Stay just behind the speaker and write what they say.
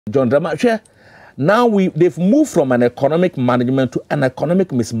John Drama, now they've moved from an economic management to an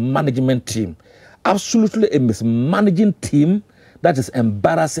economic mismanagement team. Absolutely a mismanaging team that is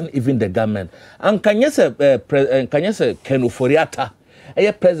embarrassing even the government. And can you say Ken Ofori Atta,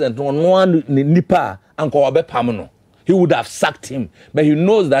 a president on one nipa and Kowabe Pamono? He would have sacked him, but he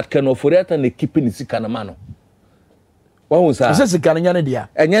knows that Ken Ofori Atta is keeping his kanamano. What was that?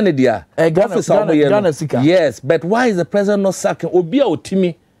 Yes, but why is the president not sacking? Obia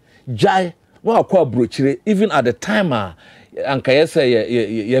Otimi Jai, even at the time, and Kayasa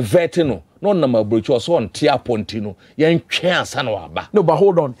ye vetino, no number broach was on Tia Pontino, yen chance and no, but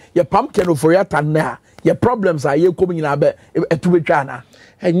hold on, your pumpkin for your tanna, your problems are you coming in a to be China.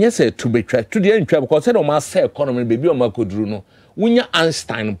 And yes, to be tracked to the end, because I don't must say economy, baby, or Macodruno. When you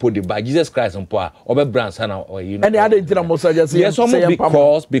Einstein put it by Jesus Christ and poor or Branson or you know, and the other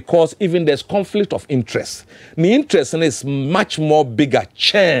yes, because even there's conflict of interest. The interest is much more bigger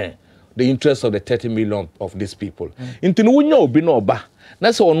chain the interest of the 30 million of these people. Into no be no ba.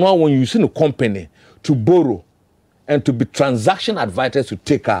 That's all now when you see a company to borrow and to be transaction advisors to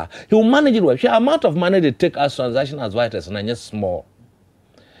take her. He will manage it well. The amount of money they take as transaction advisors and just small.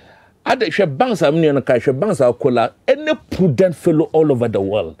 Banks are collapsed. Any prudent fellow all over the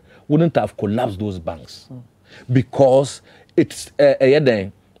world wouldn't have collapsed those banks because it's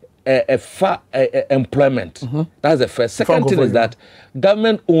employment. That's the first. Second thing is that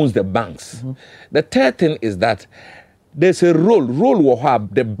government owns the banks. The third thing is that there's a role will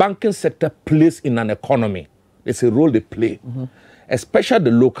have the banking sector plays in an economy. There's a role they play, especially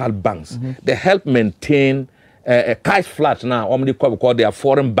the local banks. They help maintain. Cash flat now, because they are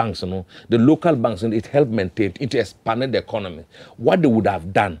foreign banks, you know, the local banks, and it helped maintain, it expanded the economy. What they would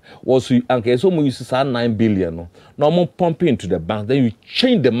have done was, okay, so when you say 9 billion, no more pumping into the bank, then you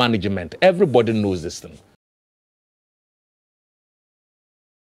change the management. Everybody knows this thing.